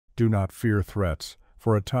Do not fear threats,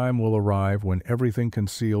 for a time will arrive when everything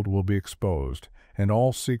concealed will be exposed, and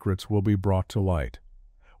all secrets will be brought to light.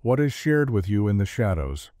 What is shared with you in the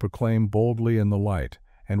shadows, proclaim boldly in the light,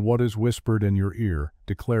 and what is whispered in your ear,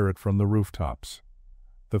 declare it from the rooftops.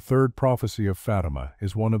 The third prophecy of Fatima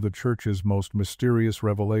is one of the Church's most mysterious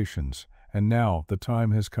revelations, and now the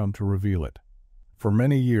time has come to reveal it. For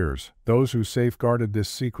many years, those who safeguarded this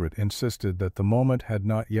secret insisted that the moment had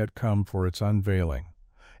not yet come for its unveiling.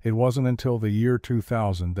 It wasn't until the year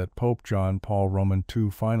 2000 that Pope John Paul II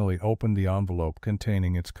finally opened the envelope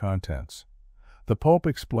containing its contents. The Pope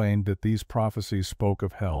explained that these prophecies spoke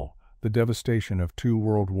of hell, the devastation of 2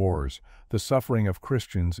 world wars, the suffering of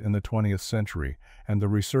Christians in the 20th century, and the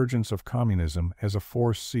resurgence of communism as a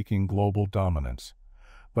force seeking global dominance.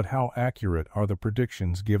 But how accurate are the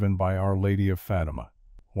predictions given by Our Lady of Fatima?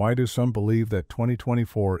 Why do some believe that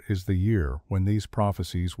 2024 is the year when these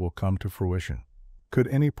prophecies will come to fruition? Could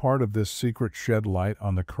any part of this secret shed light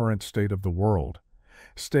on the current state of the world?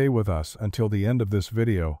 Stay with us until the end of this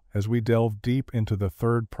video as we delve deep into the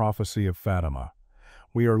third prophecy of Fatima.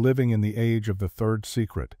 We are living in the age of the third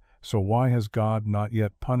secret, so why has God not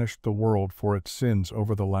yet punished the world for its sins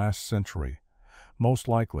over the last century? Most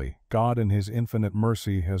likely, God in His infinite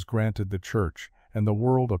mercy has granted the Church and the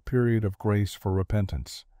world a period of grace for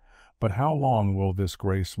repentance. But how long will this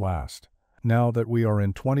grace last? Now that we are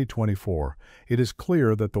in 2024, it is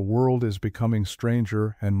clear that the world is becoming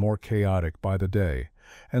stranger and more chaotic by the day,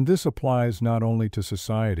 and this applies not only to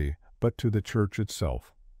society, but to the Church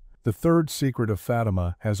itself. The third secret of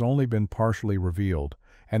Fatima has only been partially revealed,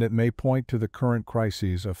 and it may point to the current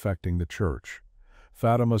crises affecting the Church.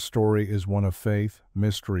 Fatima's story is one of faith,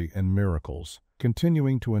 mystery, and miracles,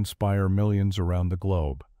 continuing to inspire millions around the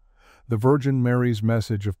globe. The Virgin Mary's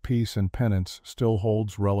message of peace and penance still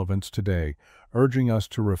holds relevance today, urging us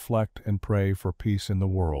to reflect and pray for peace in the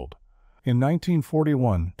world. In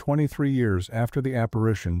 1941, 23 years after the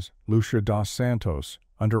apparitions, Lucia dos Santos,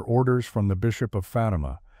 under orders from the Bishop of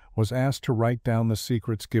Fatima, was asked to write down the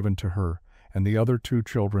secrets given to her and the other 2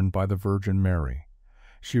 children by the Virgin Mary.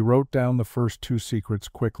 She wrote down the first 2 secrets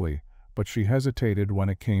quickly, but she hesitated when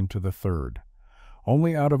it came to the third.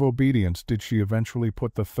 Only out of obedience did she eventually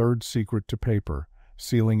put the third secret to paper,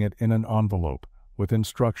 sealing it in an envelope, with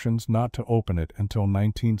instructions not to open it until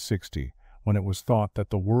 1960, when it was thought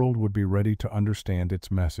that the world would be ready to understand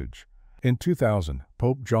its message. In 2000,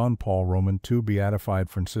 Pope John Paul II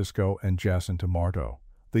beatified Francisco and Jacinta Marto,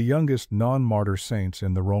 the youngest non-martyr saints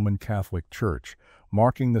in the Roman Catholic Church,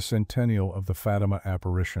 marking the centennial of the Fatima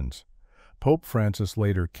apparitions. Pope Francis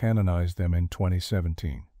later canonized them in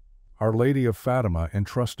 2017. Our Lady of Fatima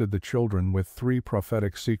entrusted the children with 3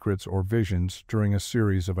 prophetic secrets or visions during a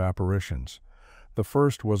series of apparitions. The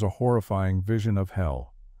first was a horrifying vision of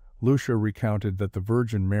hell. Lucia recounted that the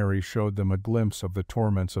Virgin Mary showed them a glimpse of the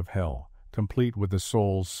torments of hell, complete with the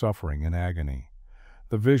soul's suffering and agony.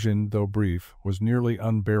 The vision, though brief, was nearly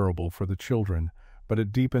unbearable for the children, but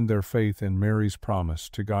it deepened their faith in Mary's promise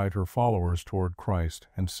to guide her followers toward Christ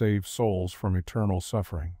and save souls from eternal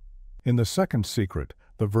suffering. In the second secret,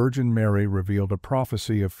 the Virgin Mary revealed a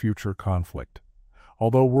prophecy of future conflict.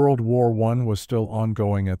 Although World War I was still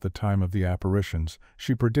ongoing at the time of the apparitions,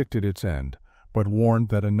 she predicted its end, but warned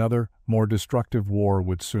that another, more destructive war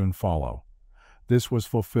would soon follow. This was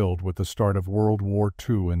fulfilled with the start of World War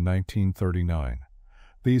II in 1939.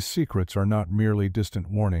 These secrets are not merely distant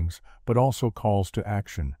warnings, but also calls to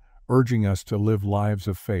action, urging us to live lives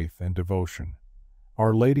of faith and devotion.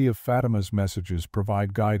 Our Lady of Fatima's messages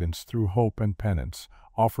provide guidance through hope and penance,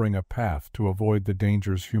 offering a path to avoid the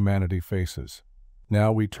dangers humanity faces.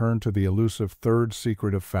 Now we turn to the elusive third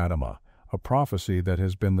secret of Fatima, a prophecy that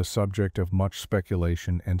has been the subject of much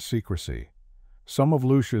speculation and secrecy. Some of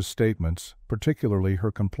Lucia's statements, particularly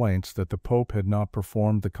her complaints that the Pope had not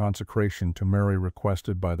performed the consecration to Mary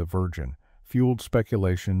requested by the Virgin, fueled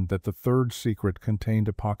speculation that the third secret contained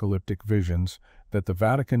apocalyptic visions that the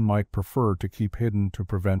Vatican might prefer to keep hidden to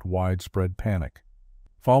prevent widespread panic.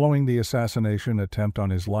 Following the assassination attempt on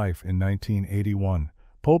his life in 1981,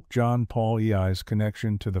 Pope John Paul II's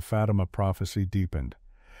connection to the Fatima prophecy deepened.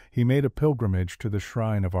 He made a pilgrimage to the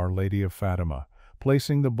shrine of Our Lady of Fatima,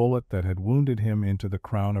 placing the bullet that had wounded him into the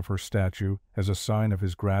crown of her statue as a sign of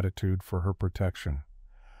his gratitude for her protection.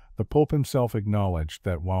 The Pope himself acknowledged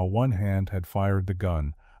that while one hand had fired the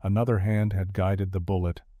gun, another hand had guided the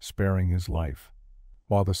bullet, sparing his life.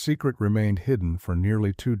 While the secret remained hidden for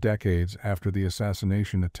nearly 2 decades after the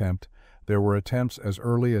assassination attempt, there were attempts as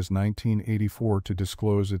early as 1984 to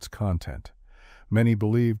disclose its content. Many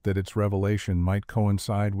believed that its revelation might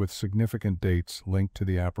coincide with significant dates linked to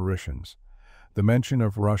the apparitions. The mention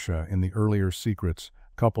of Russia in the earlier secrets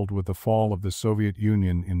coupled with the fall of the Soviet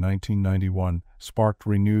Union in 1991, sparked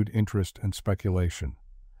renewed interest and speculation.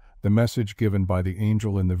 The message given by the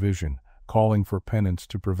angel in the vision, calling for penance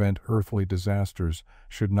to prevent earthly disasters,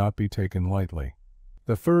 should not be taken lightly.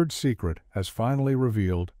 The third secret, as finally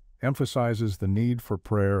revealed, emphasizes the need for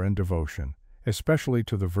prayer and devotion, especially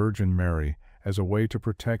to the Virgin Mary, as a way to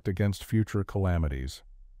protect against future calamities.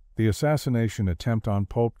 The assassination attempt on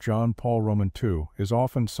Pope John Paul II is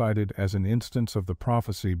often cited as an instance of the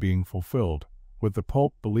prophecy being fulfilled, with the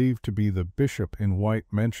Pope believed to be the bishop in white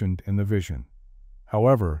mentioned in the vision.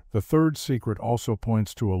 However, the third secret also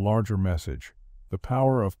points to a larger message: the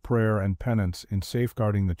power of prayer and penance in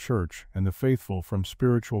safeguarding the Church and the faithful from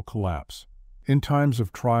spiritual collapse. In times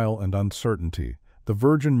of trial and uncertainty, the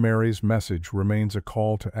Virgin Mary's message remains a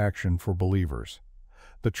call to action for believers.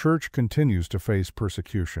 The Church continues to face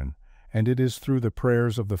persecution, and it is through the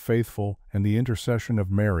prayers of the faithful and the intercession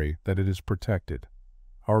of Mary that it is protected.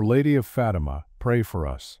 Our Lady of Fatima, pray for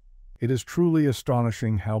us. It is truly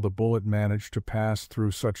astonishing how the bullet managed to pass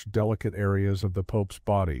through such delicate areas of the Pope's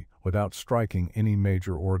body without striking any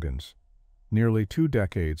major organs. Nearly 2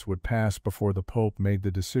 decades would pass before the Pope made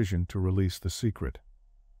the decision to release the secret.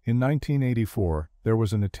 In 1984, there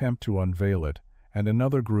was an attempt to unveil it, and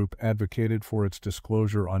another group advocated for its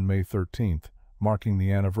disclosure on May 13, marking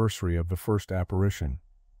the anniversary of the first apparition.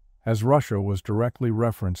 As Russia was directly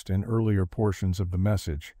referenced in earlier portions of the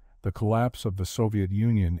message, the collapse of the Soviet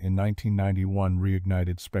Union in 1991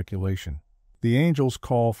 reignited speculation. The angel's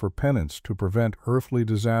call for penance to prevent earthly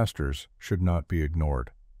disasters should not be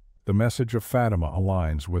ignored. The message of Fatima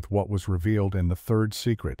aligns with what was revealed in the third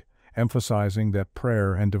secret, emphasizing that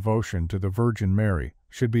prayer and devotion to the Virgin Mary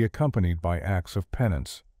should be accompanied by acts of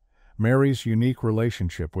penance. Mary's unique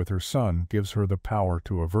relationship with her Son gives her the power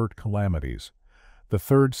to avert calamities. The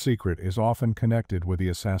third secret is often connected with the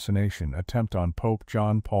assassination attempt on Pope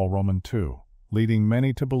John Paul II, leading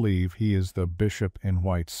many to believe he is the bishop in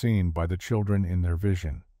white seen by the children in their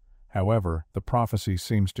vision. However, the prophecy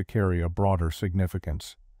seems to carry a broader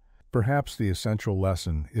significance. Perhaps the essential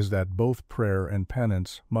lesson is that both prayer and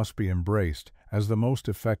penance must be embraced as the most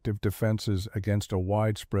effective defenses against a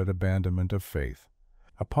widespread abandonment of faith.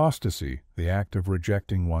 Apostasy, the act of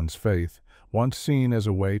rejecting one's faith, once seen as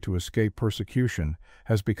a way to escape persecution,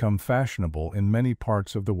 has become fashionable in many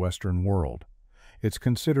parts of the Western world. It's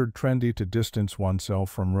considered trendy to distance oneself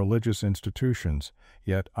from religious institutions,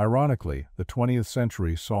 yet, ironically, the 20th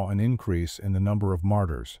century saw an increase in the number of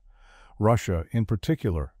martyrs. Russia, in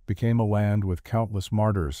particular, became a land with countless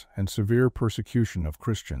martyrs and severe persecution of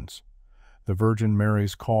Christians. The Virgin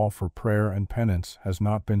Mary's call for prayer and penance has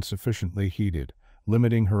not been sufficiently heeded,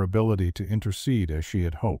 limiting her ability to intercede as she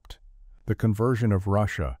had hoped. The conversion of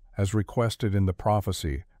Russia, as requested in the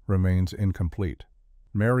prophecy, remains incomplete.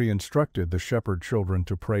 Mary instructed the shepherd children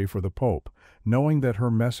to pray for the Pope, knowing that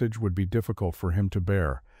her message would be difficult for him to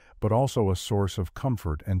bear, but also a source of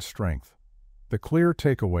comfort and strength. The clear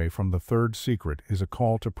takeaway from the third secret is a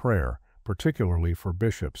call to prayer, particularly for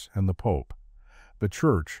bishops and the Pope. The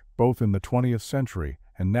Church, both in the 20th century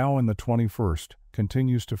and now in the 21st,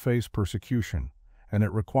 continues to face persecution, and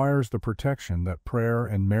it requires the protection that prayer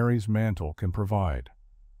and Mary's mantle can provide.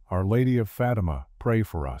 Our Lady of Fatima, pray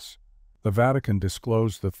for us. The Vatican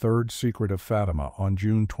disclosed the third secret of Fatima on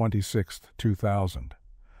June 26, 2000.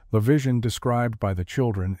 The vision described by the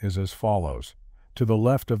children is as follows. To the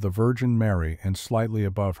left of the Virgin Mary and slightly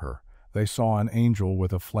above her, they saw an angel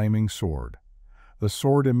with a flaming sword. The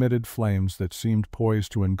sword emitted flames that seemed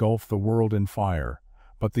poised to engulf the world in fire,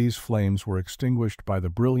 but these flames were extinguished by the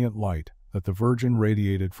brilliant light that the Virgin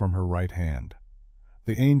radiated from her right hand.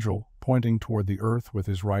 The angel, pointing toward the earth with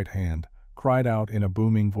his right hand, cried out in a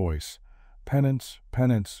booming voice, "Penance,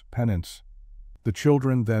 penance, penance." The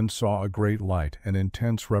children then saw a great light, an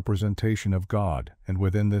intense representation of God, and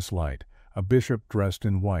within this light, a bishop dressed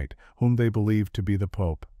in white, whom they believed to be the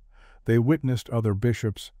Pope. They witnessed other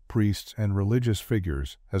bishops, priests, and religious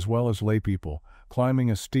figures, as well as laypeople, climbing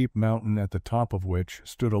a steep mountain at the top of which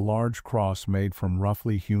stood a large cross made from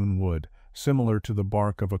roughly hewn wood, similar to the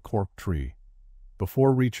bark of a cork tree.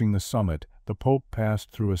 Before reaching the summit, the Pope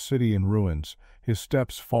passed through a city in ruins, his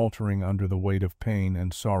steps faltering under the weight of pain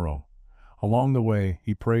and sorrow. Along the way,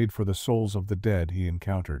 he prayed for the souls of the dead he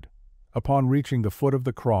encountered. Upon reaching the foot of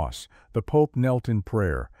the cross, the Pope knelt in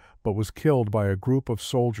prayer, but was killed by a group of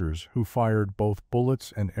soldiers who fired both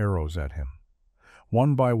bullets and arrows at him.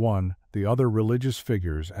 One by one, the other religious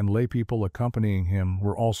figures and laypeople accompanying him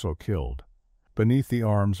were also killed. Beneath the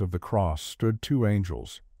arms of the cross stood 2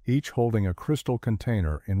 angels, each holding a crystal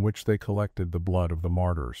container in which they collected the blood of the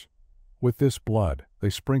martyrs. With this blood, they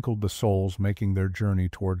sprinkled the souls making their journey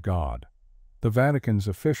toward God. The Vatican's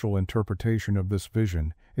official interpretation of this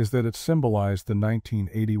vision is that it symbolized the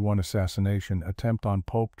 1981 assassination attempt on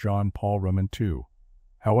Pope John Paul II.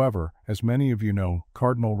 However, as many of you know,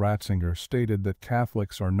 Cardinal Ratzinger stated that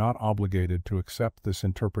Catholics are not obligated to accept this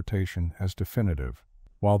interpretation as definitive.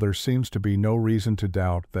 While there seems to be no reason to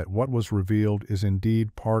doubt that what was revealed is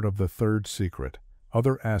indeed part of the third secret,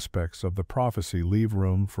 other aspects of the prophecy leave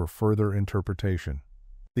room for further interpretation.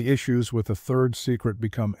 The issues with the third secret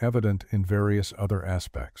become evident in various other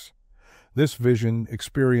aspects. This vision,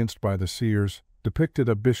 experienced by the seers, depicted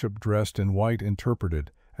a bishop dressed in white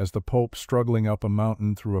interpreted as the Pope struggling up a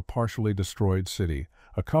mountain through a partially destroyed city,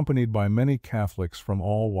 accompanied by many Catholics from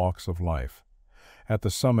all walks of life. At the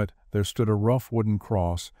summit there stood a rough wooden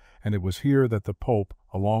cross, and it was here that the Pope,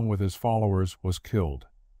 along with his followers, was killed.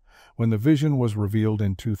 When the vision was revealed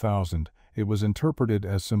in 2000, it was interpreted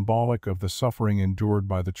as symbolic of the suffering endured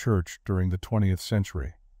by the Church during the 20th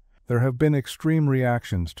century. There have been extreme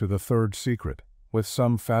reactions to the third secret, with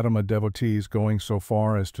some Fatima devotees going so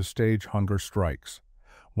far as to stage hunger strikes.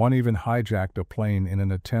 One even hijacked a plane in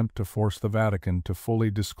an attempt to force the Vatican to fully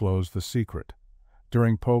disclose the secret.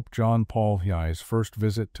 During Pope John Paul II's first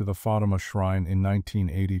visit to the Fatima shrine in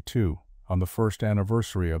 1982, on the first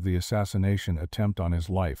anniversary of the assassination attempt on his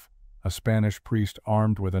life, a Spanish priest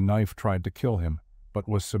armed with a knife tried to kill him, but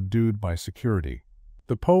was subdued by security.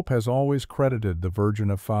 The Pope has always credited the Virgin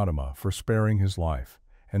of Fatima for sparing his life,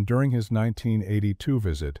 and during his 1982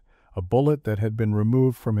 visit, a bullet that had been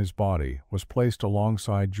removed from his body was placed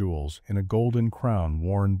alongside jewels in a golden crown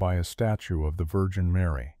worn by a statue of the Virgin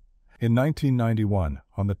Mary. In 1991,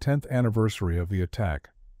 on the 10th anniversary of the attack,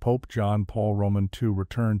 Pope John Paul II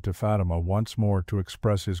returned to Fatima once more to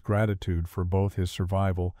express his gratitude for both his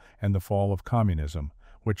survival and the fall of communism,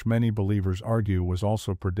 which many believers argue was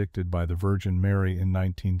also predicted by the Virgin Mary in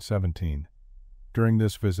 1917. During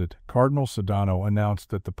this visit, Cardinal Sodano announced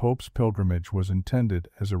that the Pope's pilgrimage was intended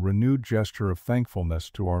as a renewed gesture of thankfulness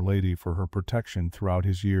to Our Lady for her protection throughout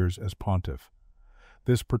his years as pontiff.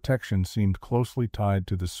 This protection seemed closely tied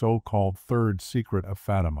to the so-called Third Secret of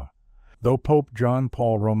Fatima. Though Pope John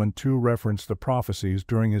Paul II referenced the prophecies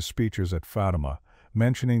during his speeches at Fatima,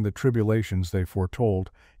 mentioning the tribulations they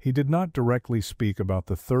foretold, he did not directly speak about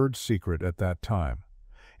the third secret at that time.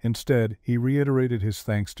 Instead, he reiterated his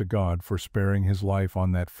thanks to God for sparing his life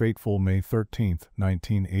on that fateful May 13,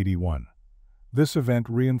 1981. This event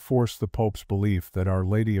reinforced the Pope's belief that Our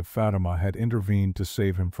Lady of Fatima had intervened to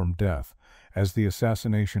save him from death, as the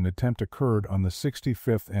assassination attempt occurred on the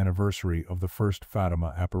 65th anniversary of the first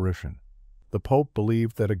Fatima apparition. The Pope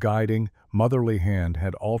believed that a guiding, motherly hand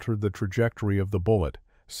had altered the trajectory of the bullet,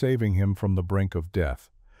 saving him from the brink of death.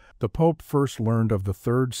 The Pope first learned of the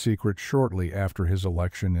third secret shortly after his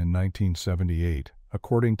election in 1978,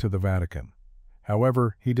 according to the Vatican.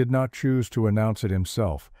 However, he did not choose to announce it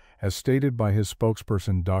himself, as stated by his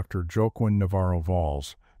spokesperson Dr. Joaquin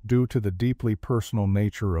Navarro-Valls, due to the deeply personal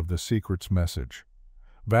nature of the secret's message.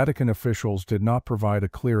 Vatican officials did not provide a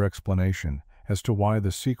clear explanation as to why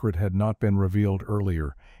the secret had not been revealed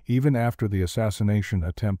earlier, even after the assassination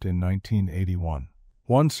attempt in 1981.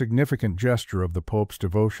 One significant gesture of the Pope's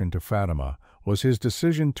devotion to Fatima was his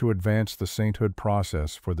decision to advance the sainthood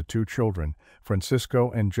process for the two children, Francisco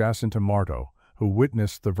and Jacinta Marto, who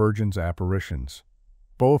witnessed the Virgin's apparitions.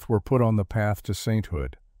 Both were put on the path to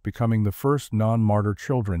sainthood, becoming the first non-martyr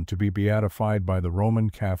children to be beatified by the Roman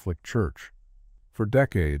Catholic Church. For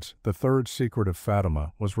decades, the third secret of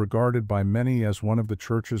Fatima was regarded by many as one of the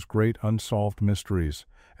Church's great unsolved mysteries,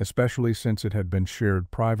 especially since it had been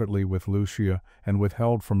shared privately with Lucia and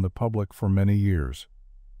withheld from the public for many years.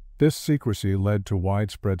 This secrecy led to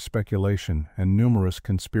widespread speculation and numerous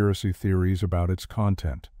conspiracy theories about its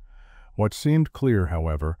content. What seemed clear,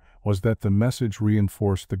 however, was that the message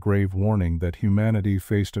reinforced the grave warning that humanity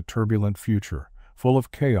faced a turbulent future, full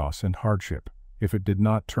of chaos and hardship, if it did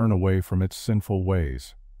not turn away from its sinful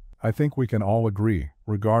ways. I think we can all agree,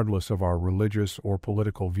 regardless of our religious or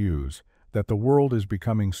political views, that the world is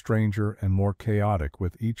becoming stranger and more chaotic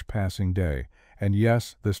with each passing day, and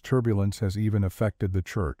yes, this turbulence has even affected the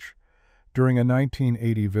Church. During a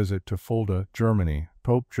 1980 visit to Fulda, Germany,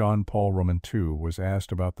 Pope John Paul II was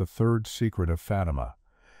asked about the third secret of Fatima.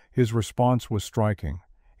 His response was striking.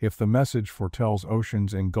 If the message foretells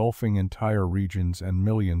oceans engulfing entire regions and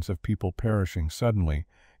millions of people perishing suddenly,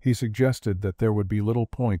 he suggested that there would be little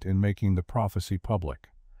point in making the prophecy public.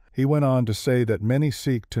 He went on to say that many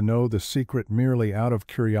seek to know the secret merely out of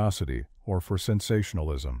curiosity or for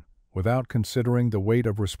sensationalism, without considering the weight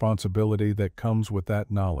of responsibility that comes with that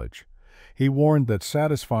knowledge. He warned that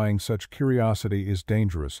satisfying such curiosity is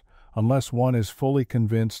dangerous, unless one is fully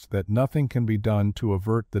convinced that nothing can be done to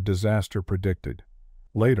avert the disaster predicted.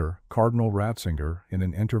 Later, Cardinal Ratzinger, in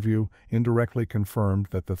an interview, indirectly confirmed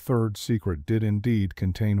that the third secret did indeed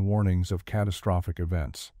contain warnings of catastrophic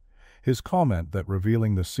events. His comment that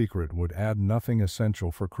revealing the secret would add nothing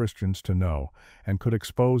essential for Christians to know and could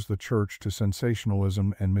expose the Church to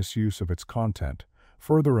sensationalism and misuse of its content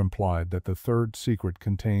further implied that the third secret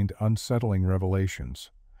contained unsettling revelations.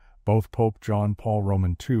 Both Pope John Paul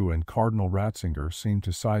Roman II and Cardinal Ratzinger seemed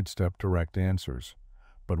to sidestep direct answers.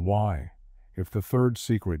 But why? If the third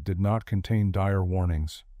secret did not contain dire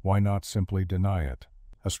warnings, why not simply deny it?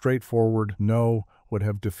 A straightforward no would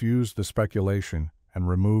have diffused the speculation and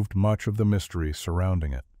removed much of the mystery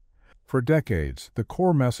surrounding it. For decades, the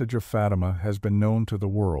core message of Fatima has been known to the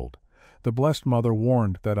world. The Blessed Mother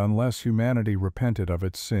warned that unless humanity repented of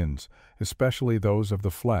its sins, especially those of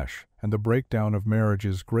the flesh, and the breakdown of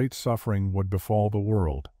marriages, great suffering would befall the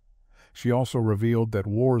world. She also revealed that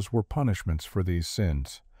wars were punishments for these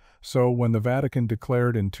sins. So, when the Vatican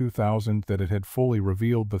declared in 2000 that it had fully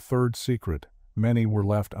revealed the third secret, many were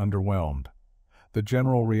left underwhelmed. The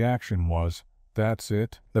general reaction was, "That's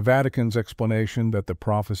it?" The Vatican's explanation that the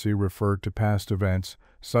prophecy referred to past events,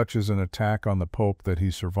 such as an attack on the Pope that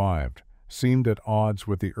he survived, seemed at odds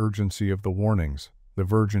with the urgency of the warnings the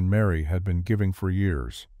Virgin Mary had been giving for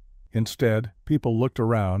years. Instead, people looked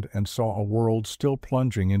around and saw a world still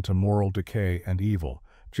plunging into moral decay and evil,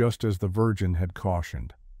 just as the Virgin had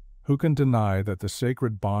cautioned. Who can deny that the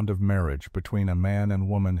sacred bond of marriage between a man and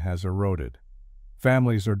woman has eroded?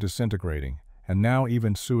 Families are disintegrating, and now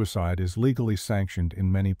even suicide is legally sanctioned in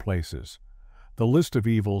many places. The list of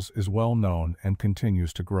evils is well known and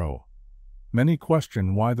continues to grow. Many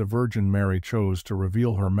question why the Virgin Mary chose to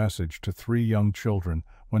reveal her message to 3 young children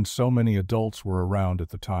when so many adults were around at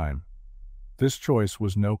the time. This choice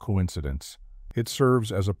was no coincidence. It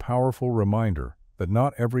serves as a powerful reminder that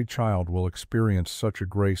not every child will experience such a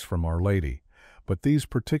grace from Our Lady, but these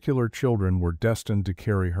particular children were destined to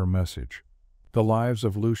carry her message. The lives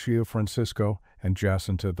of Lucia, Francisco, and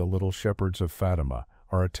Jacinta, the little shepherds of Fatima,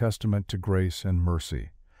 are a testament to grace and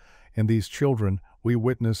mercy. In these children, we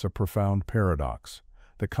witness a profound paradox: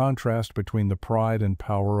 the contrast between the pride and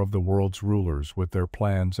power of the world's rulers with their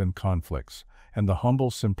plans and conflicts, and the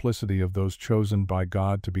humble simplicity of those chosen by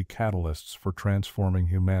God to be catalysts for transforming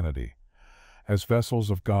humanity. As vessels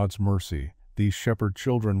of God's mercy, these shepherd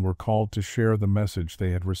children were called to share the message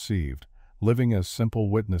they had received, living as simple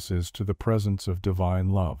witnesses to the presence of divine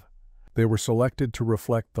love. They were selected to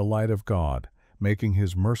reflect the light of God, making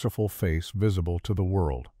His merciful face visible to the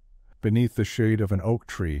world. Beneath the shade of an oak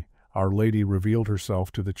tree, Our Lady revealed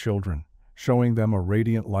herself to the children, showing them a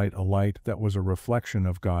radiant light, a light that was a reflection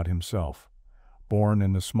of God Himself. Born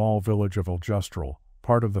in the small village of Aljustral,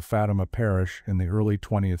 part of the Fatima parish in the early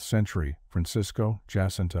 20th century, Francisco,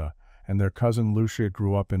 Jacinta, and their cousin Lucia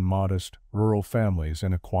grew up in modest, rural families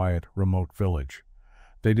in a quiet, remote village.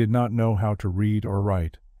 They did not know how to read or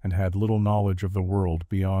write, and had little knowledge of the world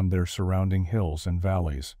beyond their surrounding hills and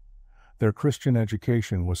valleys. Their Christian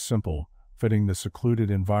education was simple, fitting the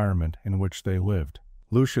secluded environment in which they lived.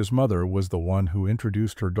 Lucia's mother was the one who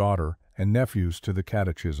introduced her daughter and nephews to the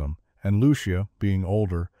catechism, and Lucia, being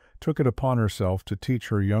older, took it upon herself to teach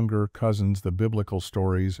her younger cousins the biblical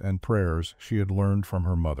stories and prayers she had learned from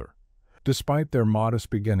her mother. Despite their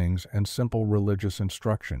modest beginnings and simple religious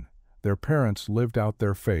instruction, their parents lived out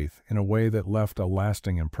their faith in a way that left a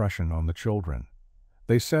lasting impression on the children.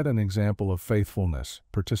 They set an example of faithfulness,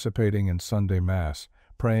 participating in Sunday Mass,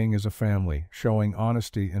 praying as a family, showing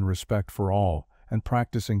honesty and respect for all, and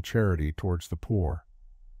practicing charity towards the poor.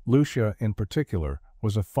 Lucia, in particular,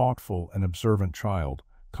 was a thoughtful and observant child,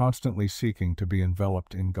 constantly seeking to be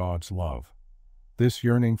enveloped in God's love. This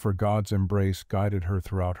yearning for God's embrace guided her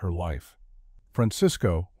throughout her life.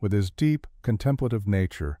 Francisco, with his deep, contemplative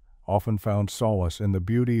nature, often found solace in the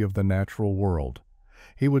beauty of the natural world.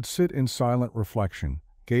 He would sit in silent reflection,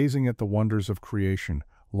 gazing at the wonders of creation,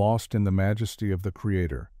 lost in the majesty of the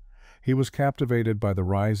Creator. He was captivated by the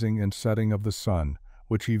rising and setting of the sun,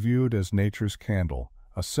 which he viewed as nature's candle,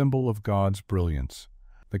 a symbol of God's brilliance.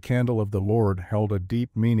 The candle of the Lord held a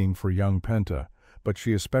deep meaning for young Penta, but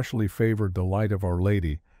she especially favored the light of Our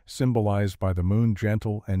Lady, symbolized by the moon,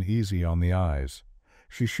 gentle and easy on the eyes.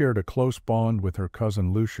 She shared a close bond with her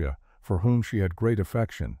cousin Lucia, for whom she had great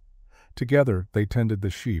affection. Together they tended the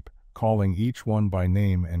sheep, calling each one by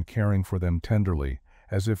name and caring for them tenderly,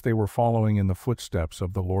 as if they were following in the footsteps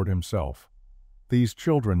of the Lord Himself. These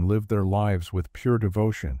children lived their lives with pure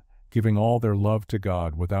devotion, giving all their love to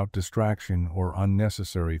God without distraction or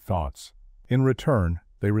unnecessary thoughts. In return,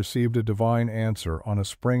 they received a divine answer on a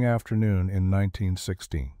spring afternoon in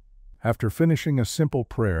 1916. After finishing a simple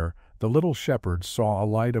prayer, the little shepherds saw a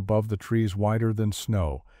light above the trees whiter than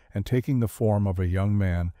snow, and taking the form of a young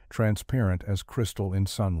man, transparent as crystal in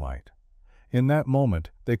sunlight. In that moment,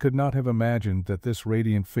 they could not have imagined that this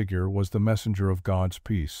radiant figure was the messenger of God's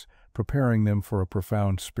peace, preparing them for a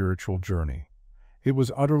profound spiritual journey. It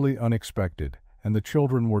was utterly unexpected, and the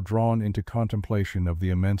children were drawn into contemplation of the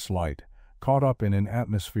immense light, caught up in an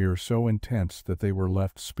atmosphere so intense that they were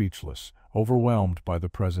left speechless, overwhelmed by the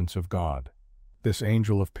presence of God. This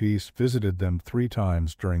angel of peace visited them 3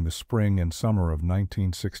 times during the spring and summer of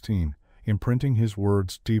 1916, imprinting his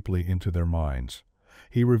words deeply into their minds.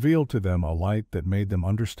 He revealed to them a light that made them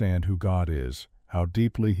understand who God is, how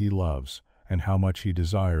deeply He loves, and how much He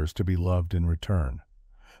desires to be loved in return.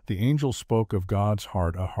 The angel spoke of God's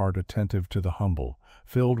heart, a heart attentive to the humble,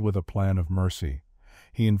 filled with a plan of mercy.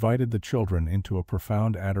 He invited the children into a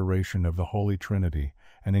profound adoration of the Holy Trinity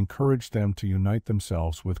and encouraged them to unite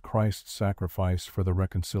themselves with Christ's sacrifice for the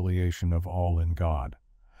reconciliation of all in God.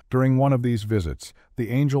 During one of these visits, the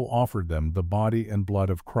angel offered them the body and blood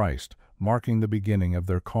of Christ, marking the beginning of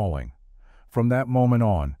their calling. From that moment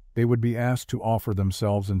on, they would be asked to offer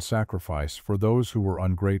themselves in sacrifice for those who were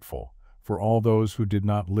ungrateful, for all those who did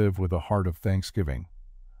not live with a heart of thanksgiving.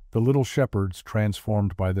 The little shepherds,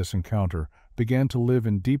 transformed by this encounter, began to live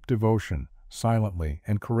in deep devotion, silently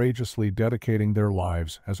and courageously dedicating their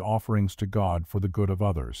lives as offerings to God for the good of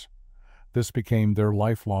others. This became their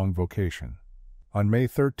lifelong vocation. On May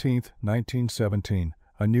 13, 1917,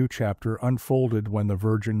 a new chapter unfolded when the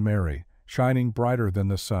Virgin Mary, shining brighter than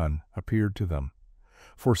the sun, appeared to them.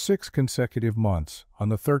 For 6 consecutive months, on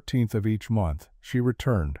the 13th of each month, she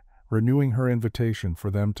returned, renewing her invitation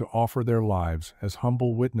for them to offer their lives as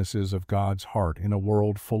humble witnesses of God's heart in a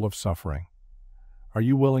world full of suffering. "Are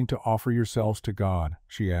you willing to offer yourselves to God,"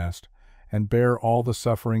 she asked, "and bear all the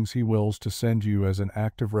sufferings He wills to send you as an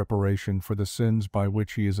act of reparation for the sins by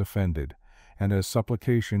which He is offended, and as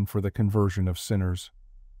supplication for the conversion of sinners?"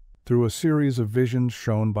 Through a series of visions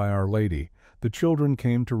shown by Our Lady, the children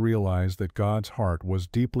came to realize that God's heart was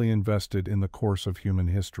deeply invested in the course of human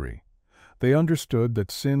history. They understood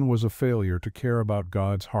that sin was a failure to care about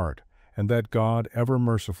God's heart, and that God, ever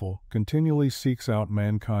merciful, continually seeks out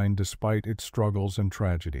mankind despite its struggles and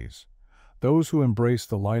tragedies. Those who embrace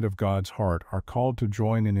the light of God's heart are called to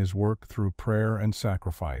join in His work through prayer and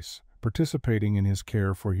sacrifice, participating in His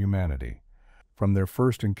care for humanity. From their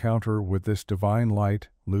first encounter with this divine light,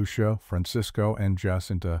 Lucia, Francisco, and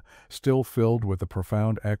Jacinta, still filled with the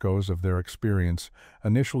profound echoes of their experience,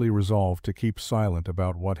 initially resolved to keep silent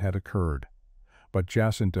about what had occurred. But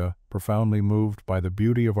Jacinta, profoundly moved by the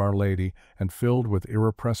beauty of Our Lady and filled with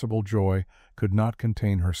irrepressible joy, could not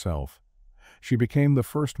contain herself. She became the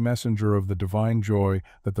first messenger of the divine joy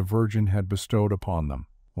that the Virgin had bestowed upon them.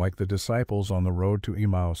 Like the disciples on the road to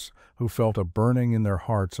Emmaus, who felt a burning in their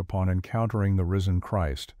hearts upon encountering the risen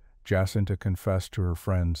Christ, Jacinta confessed to her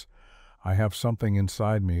friends, "I have something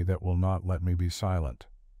inside me that will not let me be silent."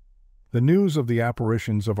 The news of the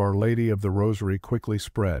apparitions of Our Lady of the Rosary quickly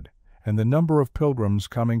spread, and the number of pilgrims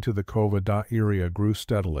coming to the Cova da Iria grew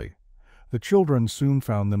steadily. The children soon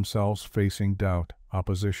found themselves facing doubt,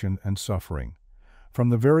 opposition, and suffering. From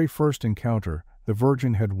the very first encounter, the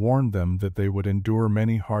Virgin had warned them that they would endure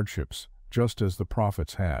many hardships, just as the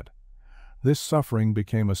prophets had. This suffering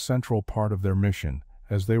became a central part of their mission,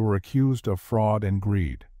 as they were accused of fraud and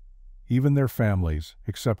greed. Even their families,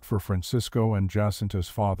 except for Francisco and Jacinta's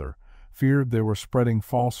father, feared they were spreading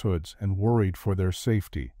falsehoods and worried for their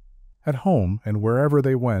safety. At home and wherever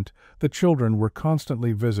they went, the children were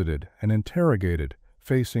constantly visited and interrogated,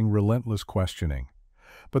 facing relentless questioning.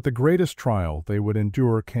 But the greatest trial they would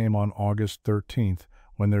endure came on August 13th,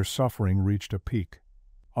 when their suffering reached a peak.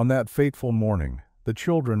 On that fateful morning, the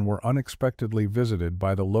children were unexpectedly visited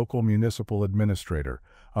by the local municipal administrator,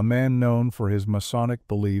 a man known for his Masonic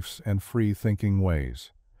beliefs and free-thinking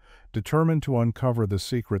ways. Determined to uncover the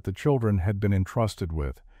secret the children had been entrusted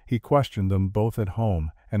with, he questioned them both at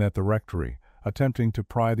home and at the rectory, attempting to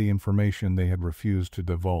pry the information they had refused to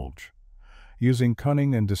divulge. Using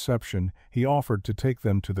cunning and deception, he offered to take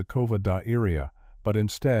them to the Cova da Iria, but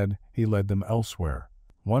instead he led them elsewhere.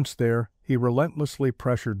 Once there, he relentlessly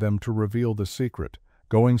pressured them to reveal the secret,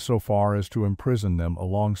 going so far as to imprison them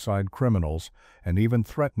alongside criminals and even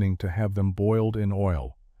threatening to have them boiled in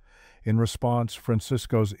oil. In response,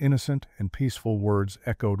 Francisco's innocent and peaceful words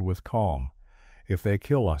echoed with calm, "If they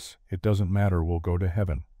kill us, it doesn't matter, we'll go to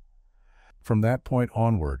heaven." From that point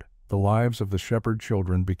onward, the lives of the shepherd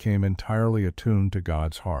children became entirely attuned to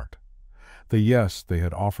God's heart. The yes they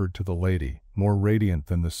had offered to the Lady, more radiant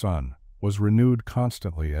than the sun, was renewed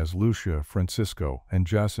constantly as Lucia, Francisco, and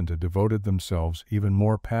Jacinta devoted themselves even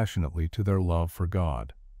more passionately to their love for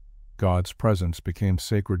God. God's presence became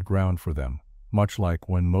sacred ground for them, much like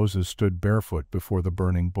when Moses stood barefoot before the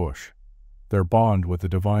burning bush. Their bond with the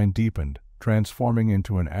divine deepened, transforming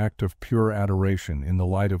into an act of pure adoration in the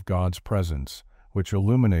light of God's presence, which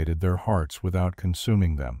illuminated their hearts without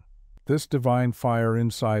consuming them. This divine fire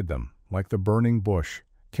inside them, like the burning bush,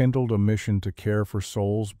 kindled a mission to care for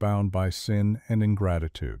souls bound by sin and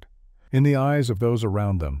ingratitude. In the eyes of those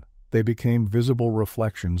around them, they became visible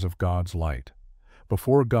reflections of God's light.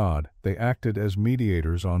 Before God, they acted as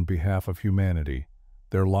mediators on behalf of humanity.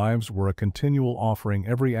 Their lives were a continual offering.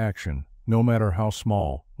 Every action, no matter how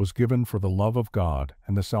small, was given for the love of God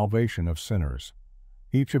and the salvation of sinners.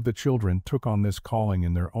 Each of the children took on this calling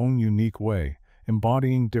in their own unique way,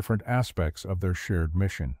 embodying different aspects of their shared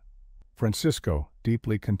mission. Francisco,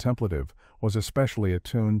 deeply contemplative, was especially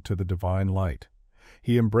attuned to the divine light.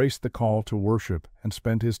 He embraced the call to worship and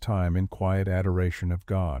spent his time in quiet adoration of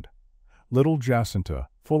God. Little Jacinta,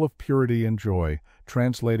 full of purity and joy,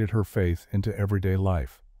 translated her faith into everyday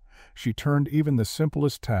life. She turned even the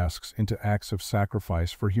simplest tasks into acts of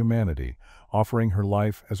sacrifice for humanity, offering her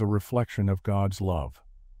life as a reflection of God's love.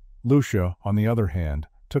 Lucia, on the other hand,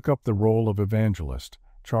 took up the role of evangelist,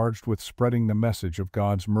 charged with spreading the message of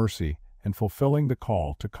God's mercy and fulfilling the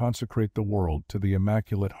call to consecrate the world to the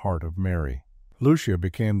Immaculate Heart of Mary. Lucia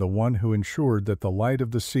became the one who ensured that the light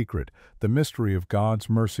of the secret, the mystery of God's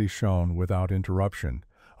mercy, shone without interruption,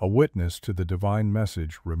 a witness to the divine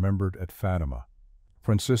message remembered at Fatima.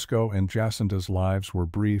 Francisco and Jacinta's lives were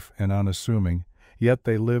brief and unassuming, yet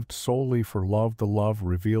they lived solely for love, the love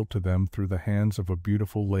revealed to them through the hands of a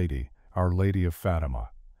beautiful lady, Our Lady of Fatima.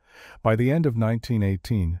 By the end of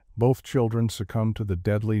 1918, both children succumbed to the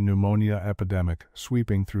deadly pneumonia epidemic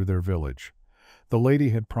sweeping through their village. The lady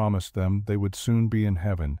had promised them they would soon be in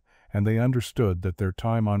heaven, and they understood that their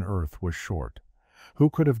time on earth was short. Who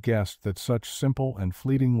could have guessed that such simple and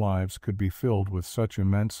fleeting lives could be filled with such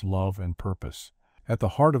immense love and purpose? At the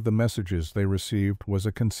heart of the messages they received was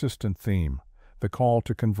a consistent theme: the call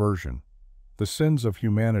to conversion. The sins of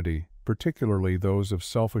humanity, particularly those of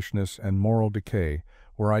selfishness and moral decay,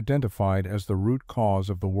 were identified as the root cause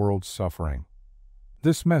of the world's suffering.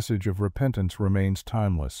 This message of repentance remains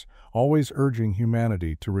timeless, always urging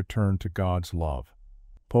humanity to return to God's love.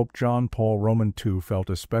 Pope John Paul II felt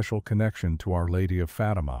a special connection to Our Lady of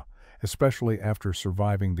Fatima, especially after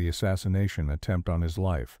surviving the assassination attempt on his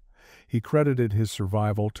life. He credited his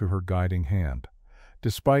survival to her guiding hand.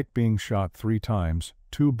 Despite being shot 3 times,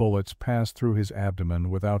 2 bullets passed through his abdomen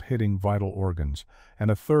without hitting vital organs, and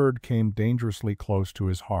a third came dangerously close to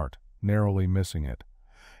his heart, narrowly missing it.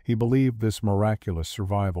 He believed this miraculous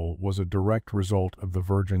survival was a direct result of the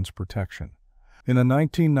Virgin's protection. In a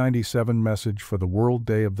 1997 message for the World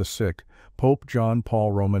Day of the Sick, Pope John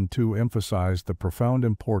Paul II emphasized the profound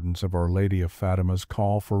importance of Our Lady of Fatima's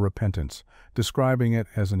call for repentance, describing it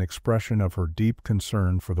as an expression of her deep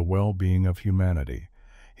concern for the well-being of humanity.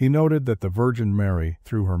 He noted that the Virgin Mary,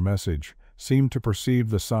 through her message, seemed to perceive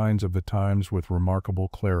the signs of the times with remarkable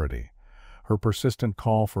clarity. Her persistent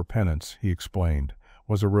call for penance, he explained,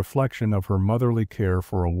 was a reflection of her motherly care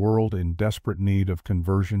for a world in desperate need of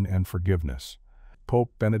conversion and forgiveness.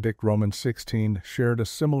 Pope Benedict XVI shared a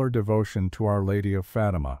similar devotion to Our Lady of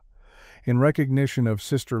Fatima. In recognition of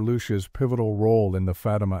Sister Lucia's pivotal role in the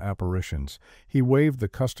Fatima apparitions, he waived the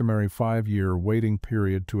customary 5-year waiting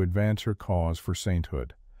period to advance her cause for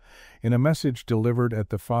sainthood. In a message delivered at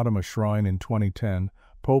the Fatima Shrine in 2010,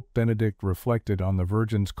 Pope Benedict reflected on the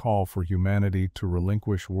Virgin's call for humanity to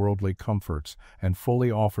relinquish worldly comforts and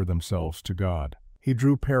fully offer themselves to God. He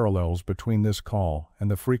drew parallels between this call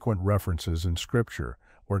and the frequent references in Scripture,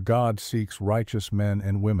 where God seeks righteous men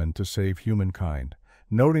and women to save humankind,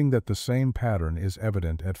 noting that the same pattern is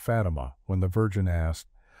evident at Fatima when the Virgin asked,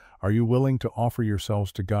 "Are you willing to offer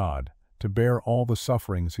yourselves to God, to bear all the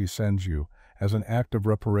sufferings He sends you, as an act of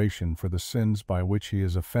reparation for the sins by which He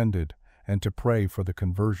is offended, and to pray for the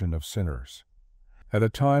conversion of sinners?" At a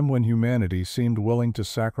time when humanity seemed willing to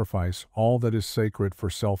sacrifice all that is sacred for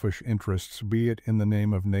selfish interests, be it in the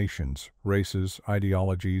name of nations, races,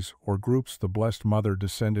 ideologies, or groups, the Blessed Mother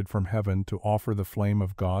descended from heaven to offer the flame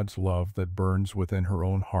of God's love that burns within her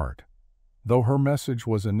own heart. Though her message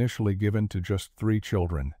was initially given to just 3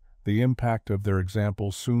 children, the impact of their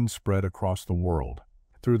example soon spread across the world.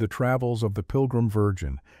 Through the travels of the Pilgrim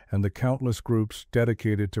Virgin and the countless groups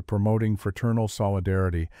dedicated to promoting fraternal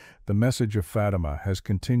solidarity, the message of Fatima has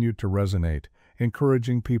continued to resonate,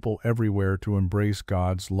 encouraging people everywhere to embrace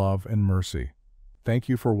God's love and mercy. Thank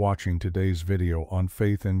you for watching today's video on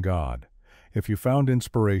faith in God. If you found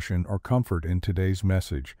inspiration or comfort in today's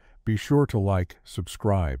message, be sure to like,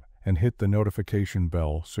 subscribe, and hit the notification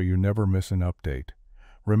bell so you never miss an update.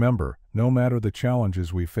 Remember, no matter the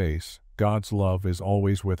challenges we face, God's love is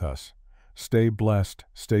always with us. Stay blessed,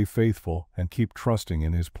 stay faithful, and keep trusting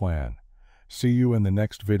in His plan. See you in the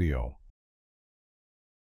next video.